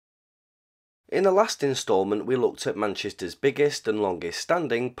In the last instalment we looked at Manchester's biggest and longest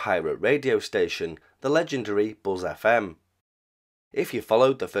standing pirate radio station, the legendary Buzz FM. If you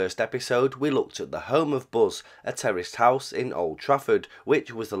followed the first episode, we looked at the home of Buzz, a terraced house in Old Trafford,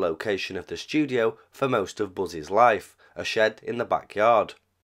 which was the location of the studio for most of Buzz's life, a shed in the backyard.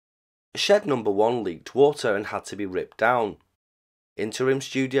 Shed number 1 leaked water and had to be ripped down. Interim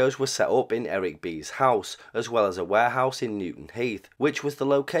studios were set up in Eric B's house, as well as a warehouse in Newton Heath, which was the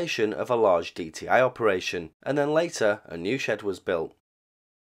location of a large DTI operation, and then later a new shed was built.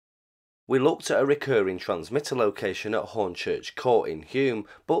 We looked at a recurring transmitter location at Hornchurch Court in Hulme,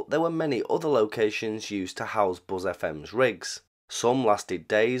 but there were many other locations used to house Buzz FM's rigs. Some lasted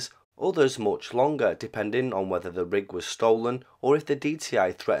days, others much longer, depending on whether the rig was stolen or if the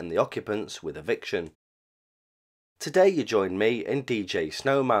DTI threatened the occupants with eviction. Today you join me and DJ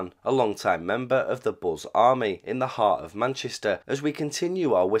Snowman, a long-time member of the Buzz Army in the heart of Manchester, as we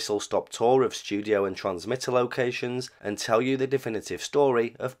continue our whistle-stop tour of studio and transmitter locations and tell you the definitive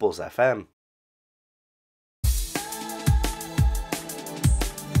story of Buzz FM.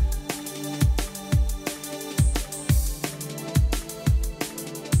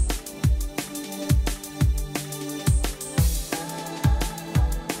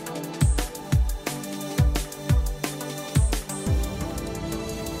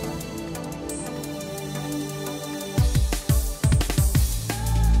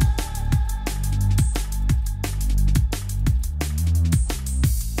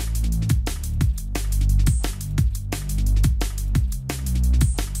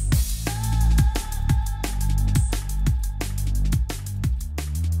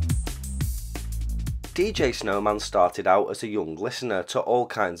 DJ Snowman started out as a young listener to all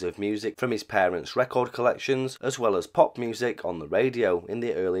kinds of music from his parents' record collections, as well as pop music on the radio in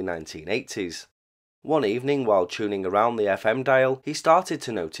the early 1980s. One evening while tuning around the FM dial, he started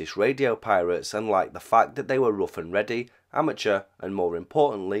to notice radio pirates and liked the fact that they were rough and ready, amateur, and more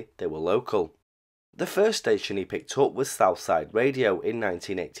importantly, they were local. The first station he picked up was Southside Radio in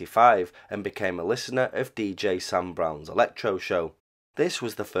 1985 and became a listener of DJ Sam Brown's Electro Show. This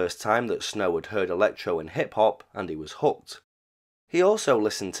was the first time that Snow had heard electro and hip-hop, and he was hooked. He also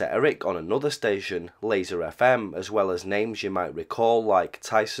listened to Eric on another station, Laser FM, as well as names you might recall like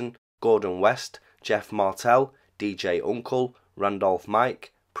Tyson, Gordon West, Jeff Martell, DJ Uncle, Randolph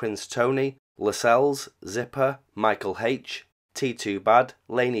Mike, Prince Tony, Lascelles, Zipper, Michael H, T2 Bad,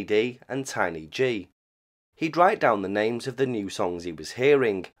 Laney D, and Tiny G. He'd write down the names of the new songs he was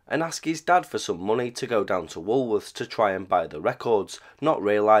hearing and ask his dad for some money to go down to Woolworths to try and buy the records, not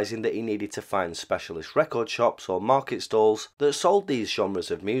realising that he needed to find specialist record shops or market stalls that sold these genres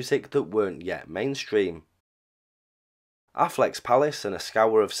of music that weren't yet mainstream. Affleck's Palace and a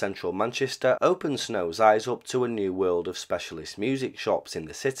scour of central Manchester opened Snow's eyes up to a new world of specialist music shops in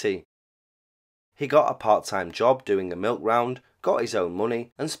the city. He got a part-time job doing a milk round, got his own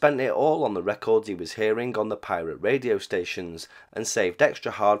money, and spent it all on the records he was hearing on the pirate radio stations, and saved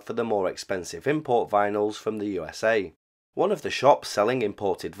extra hard for the more expensive import vinyls from the USA. One of the shops selling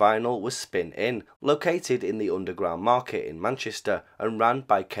imported vinyl was Spin In, located in the Underground Market in Manchester, and ran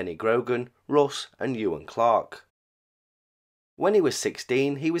by Kenny Grogan, Russ, and Ewan Clark. When he was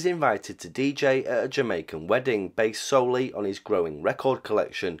 16, he was invited to DJ at a Jamaican wedding based solely on his growing record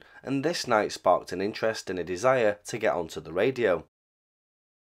collection, and this night sparked an interest and a desire to get onto the radio.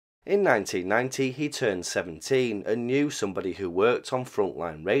 In 1990, he turned 17 and knew somebody who worked on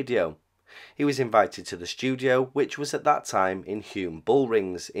Frontline Radio. He was invited to the studio, which was at that time in Hulme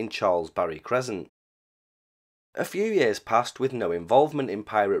Bullrings in Charles Barry Crescent. A few years passed with no involvement in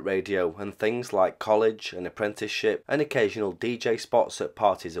pirate radio, and things like college, an apprenticeship, and occasional DJ spots at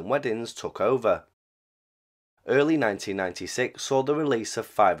parties and weddings took over. Early 1996 saw the release of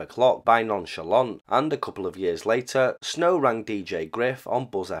 5 O'Clock by Nonchalant, and a couple of years later, Snow rang DJ Griff on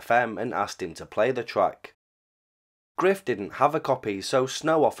Buzz FM and asked him to play the track. Griff didn't have a copy, so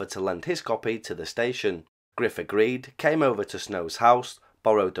Snow offered to lend his copy to the station. Griff agreed, came over to Snow's house,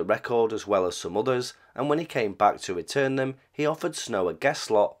 borrowed the record as well as some others, and when he came back to return them, he offered Snow a guest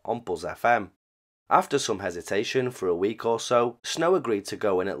slot on Buzz FM. After some hesitation for a week or so, Snow agreed to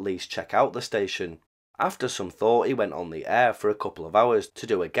go and at least check out the station. After some thought, he went on the air for a couple of hours to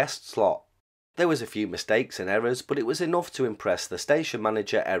do a guest slot. There was a few mistakes and errors, but it was enough to impress the station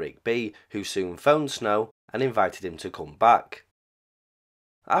manager Eric B, who soon phoned Snow and invited him to come back.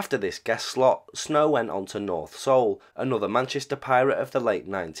 After this guest slot, Snow went on to North Soul, another Manchester pirate of the late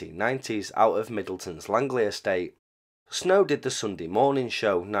 1990s out of Middleton's Langley estate. Snow did the Sunday morning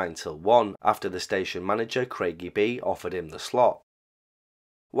show 9 till 1 after the station manager Craigie B offered him the slot.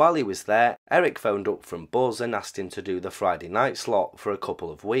 While he was there, Eric phoned up from Buzz and asked him to do the Friday night slot for a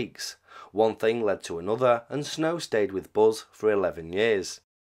couple of weeks. One thing led to another, and Snow stayed with Buzz for 11 years.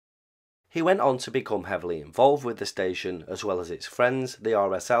 He went on to become heavily involved with the station, as well as its friends, the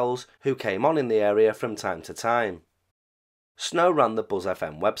RSLs, who came on in the area from time to time. Snow ran the Buzz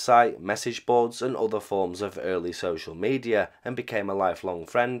FM website, message boards and other forms of early social media, and became a lifelong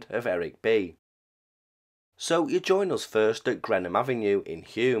friend of Eric B. So you join us first at Grenham Avenue in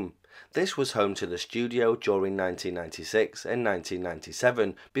Hulme. This was home to the studio during 1996 and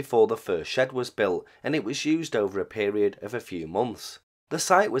 1997 before the first shed was built, and it was used over a period of a few months. The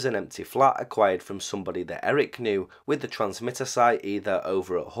site was an empty flat acquired from somebody that Eric knew, with the transmitter site either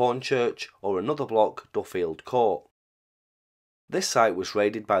over at Hornchurch or another block, Duffield Court. This site was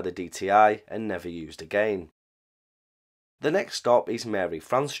raided by the DTI and never used again. The next stop is Mary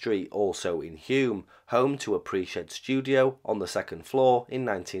France Street, also in Hulme, home to a pre-shed studio on the second floor in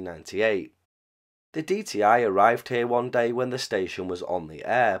 1998. The DTI arrived here one day when the station was on the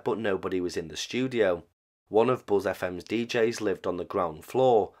air, but nobody was in the studio. One of Buzz FM's DJs lived on the ground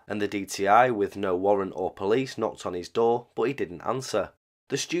floor, and the DTI with no warrant or police knocked on his door, but he didn't answer.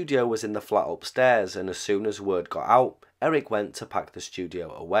 The studio was in the flat upstairs, and as soon as word got out, Eric went to pack the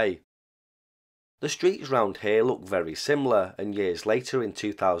studio away. The streets round here look very similar, and years later in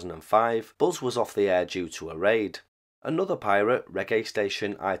 2005, Buzz was off the air due to a raid. Another pirate, reggae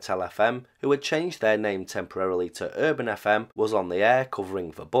station ITEL FM, who had changed their name temporarily to Urban FM, was on the air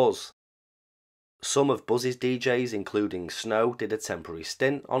covering for Buzz. Some of Buzz's DJs, including Snow, did a temporary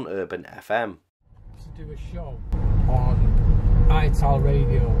stint on Urban FM. To do a show on ITAL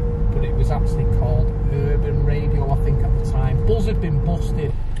Radio, but it was actually called Urban Radio, I think, at the time. Buzz had been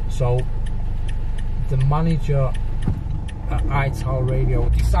busted, so the manager at ITAL Radio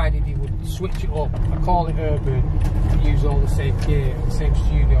decided he would switch it up. I call it Urban, use all the same gear, the same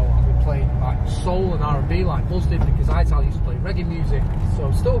studio, and we played like soul and R&B like Buzz did, because ITAL used to play reggae music.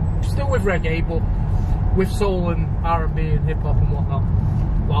 So still with reggae, but with soul and R&B and hip hop and whatnot.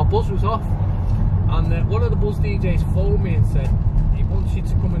 While Buzz was off, and one of the Buzz DJs phoned me and said he wants you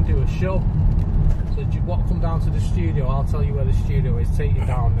to come and do a show. So do you want to come down to the studio? I'll tell you where the studio is. Take you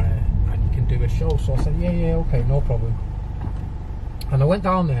down there and you can do a show. So I said yeah, okay, no problem. And I went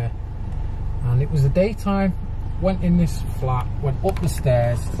down there, and it was the daytime. Went in this flat, went up the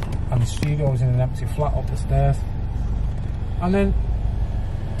stairs, and the studio was in an empty flat up the stairs. And then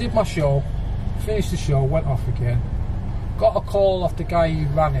did my show, finished the show, went off again. Got a call off the guy who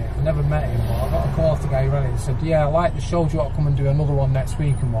ran it. I never met him, but I got a call off the guy who ran it. He said, yeah, I like the show, do you want to come and do another one next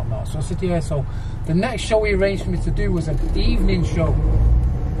week and whatnot? So I said, yeah. So the next show he arranged for me to do was an evening show,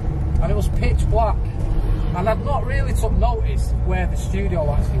 and it was pitch black. And I'd not really took notice where the studio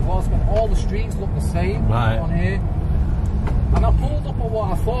actually was, but all the streets looked the same on here. And I pulled up on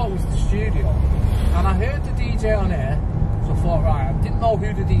what I thought was the studio, and I heard the DJ on air, so I thought, right, I didn't know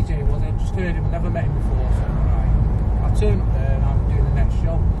who the DJ was, I just heard him, I never met him before, so right, I turned up there and I'm doing the next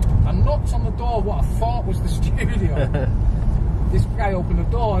show. I knocked on the door of what I thought was the studio. This guy opened the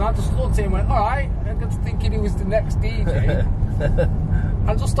door, and I just looked at him and went, alright, I got to thinking he was the next DJ.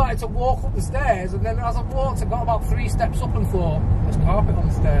 I just started to walk up the stairs, and then as I walked, I got about 3 steps up and thought, there's carpet on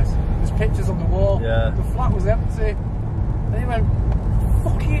the stairs, there's pictures on the wall, the flat was empty. And he went, what the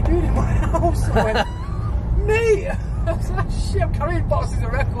fuck are you doing in my house? I went, mate! I was like, shit, I'm carrying boxes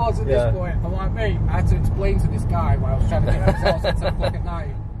of records at this point. I'm like, mate, I had to explain to this guy while I was trying to get ourselves at 10 o'clock at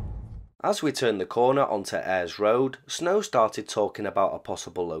night. As we turned the corner onto Ayres Road, Snow started talking about a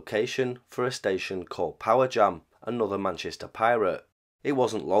possible location for a station called Power Jam, another Manchester pirate. It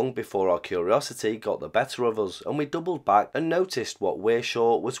wasn't long before our curiosity got the better of us, and we doubled back and noticed what we're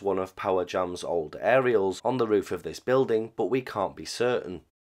sure was one of Power Jam's old aerials on the roof of this building, but we can't be certain.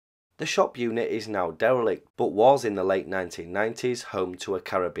 The shop unit is now derelict, but was in the late 1990s home to a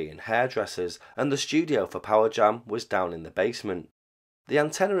Caribbean hairdressers, and the studio for Power Jam was down in the basement. The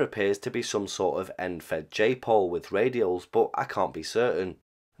antenna appears to be some sort of end-fed J-pole with radials, but I can't be certain.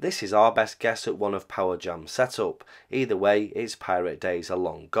 This is our best guess at one of Power Jam's setup. Either way, its pirate days are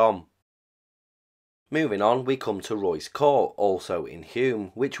long gone. Moving on, we come to Royce Court, also in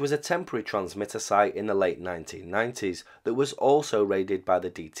Hulme, which was a temporary transmitter site in the late 1990s that was also raided by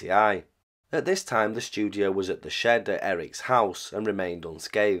the DTI. At this time, the studio was at the shed at Eric's house and remained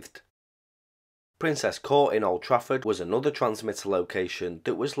unscathed. Princess Court in Old Trafford was another transmitter location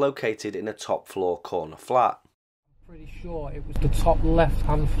that was located in a top floor corner flat. Pretty sure it was the top left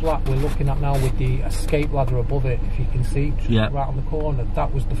hand flat we're looking at now with the escape ladder above it, if you can see, right on the corner.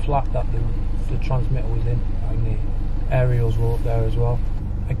 That was the flat that the transmitter was in, and the aerials were up there as well.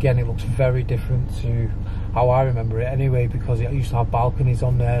 again, it looks very different to how I remember it anyway, because it used to have balconies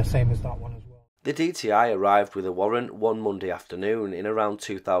on there, same as that one as well. The DTI arrived with a warrant one Monday afternoon in around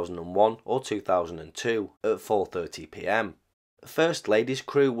 2001 or 2002 at 4:30 p.m. First Lady's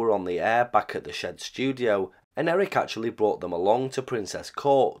crew were on the air back at the Shed studio, and Eric actually brought them along to Princess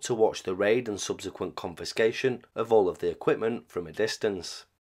Court to watch the raid and subsequent confiscation of all of the equipment from a distance.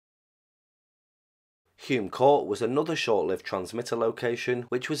 Hume Court was another short-lived transmitter location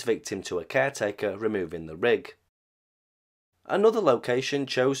which was victim to a caretaker removing the rig. Another location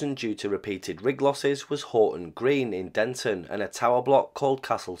chosen due to repeated rig losses was Horton Green in Denton and a tower block called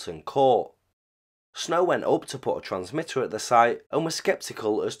Castleton Court. Snow went up to put a transmitter at the site and was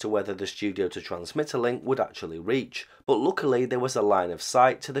sceptical as to whether the studio to transmitter link would actually reach, but luckily there was a line of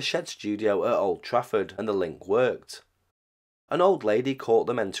sight to the Shed studio at Old Trafford and the link worked. An old lady caught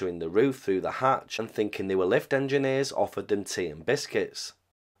them entering the roof through the hatch and, thinking they were lift engineers, offered them tea and biscuits.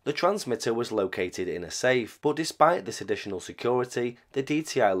 The transmitter was located in a safe, but despite this additional security, the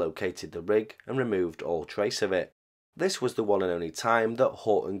DTI located the rig and removed all trace of it. This was the one and only time that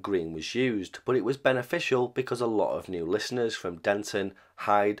Horton Green was used, but it was beneficial because a lot of new listeners from Denton,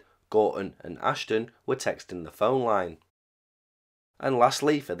 Hyde, Gorton and Ashton were texting the phone line. And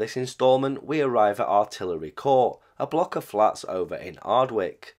lastly, for this instalment, we arrive at Artillery Court, a block of flats over in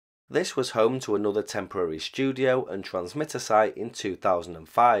Ardwick. This was home to another temporary studio and transmitter site in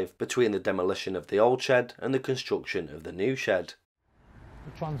 2005, between the demolition of the old shed and the construction of the new shed.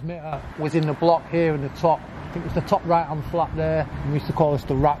 The transmitter was in the block here in the top. I think it was the top right hand flat there. We used to call this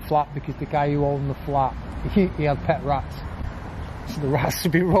the rat flat because the guy who owned the flat, he had pet rats. So the rats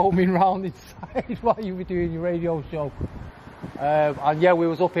would be roaming around inside while you were doing your radio show. And yeah, we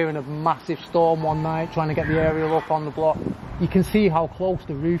was up here in a massive storm one night trying to get the aerial up on the block. You can see how close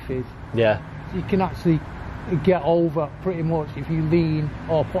the roof is. Yeah. You can actually get over pretty much if you lean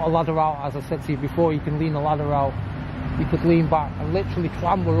or put a ladder out. As I said to you before, you can lean a ladder out. You could lean back and literally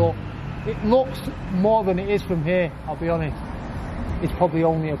clamber up. It looks more than it is from here, I'll be honest. It's probably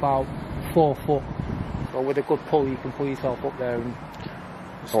only about 4 foot. So with a good pull you can pull yourself up there and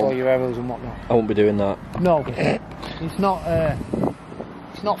store your arrows and whatnot. I won't be doing that. No, it's not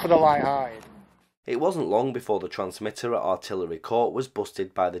for the light-hearted. It wasn't long before the transmitter at Artillery Court was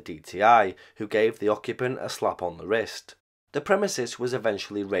busted by the DTI, who gave the occupant a slap on the wrist. The premises was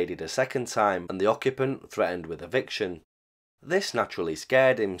eventually raided a second time, and the occupant threatened with eviction. This naturally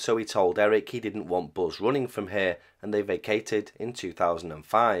scared him, so he told Eric he didn't want Buzz running from here, and they vacated in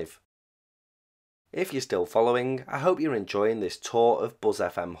 2005. If you're still following, I hope you're enjoying this tour of Buzz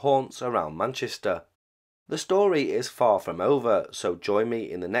FM haunts around Manchester. The story is far from over, so join me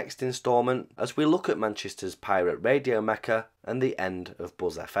in the next instalment as we look at Manchester's pirate radio mecca and the end of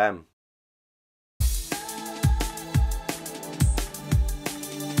Buzz FM.